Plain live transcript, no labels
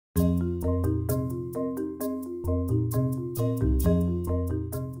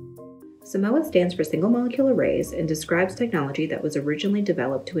SIMOA stands for single molecule arrays and describes technology that was originally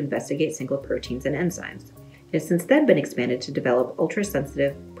developed to investigate single proteins and enzymes. It has since then been expanded to develop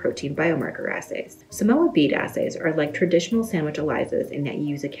ultrasensitive protein biomarker assays. SIMOA bead assays are like traditional sandwich ELISAs in that you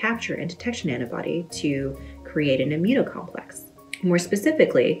use a capture and detection antibody to create an immunocomplex. More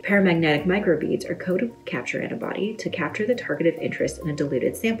specifically, paramagnetic microbeads are coated with capture antibody to capture the target of interest in a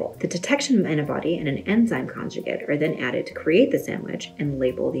diluted sample. The detection antibody and an enzyme conjugate are then added to create the sandwich and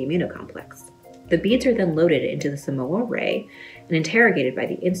label the immunocomplex. The beads are then loaded into the SIMOA array and interrogated by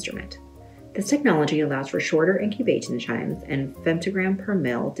the instrument. This technology allows for shorter incubation times and femtogram per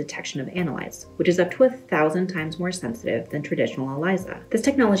mil detection of analytes, which is up to 1,000 times more sensitive than traditional ELISA. This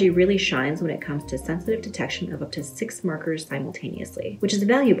technology really shines when it comes to sensitive detection of up to 6 markers simultaneously, which is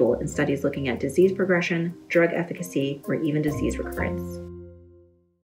valuable in studies looking at disease progression, drug efficacy, or even disease recurrence.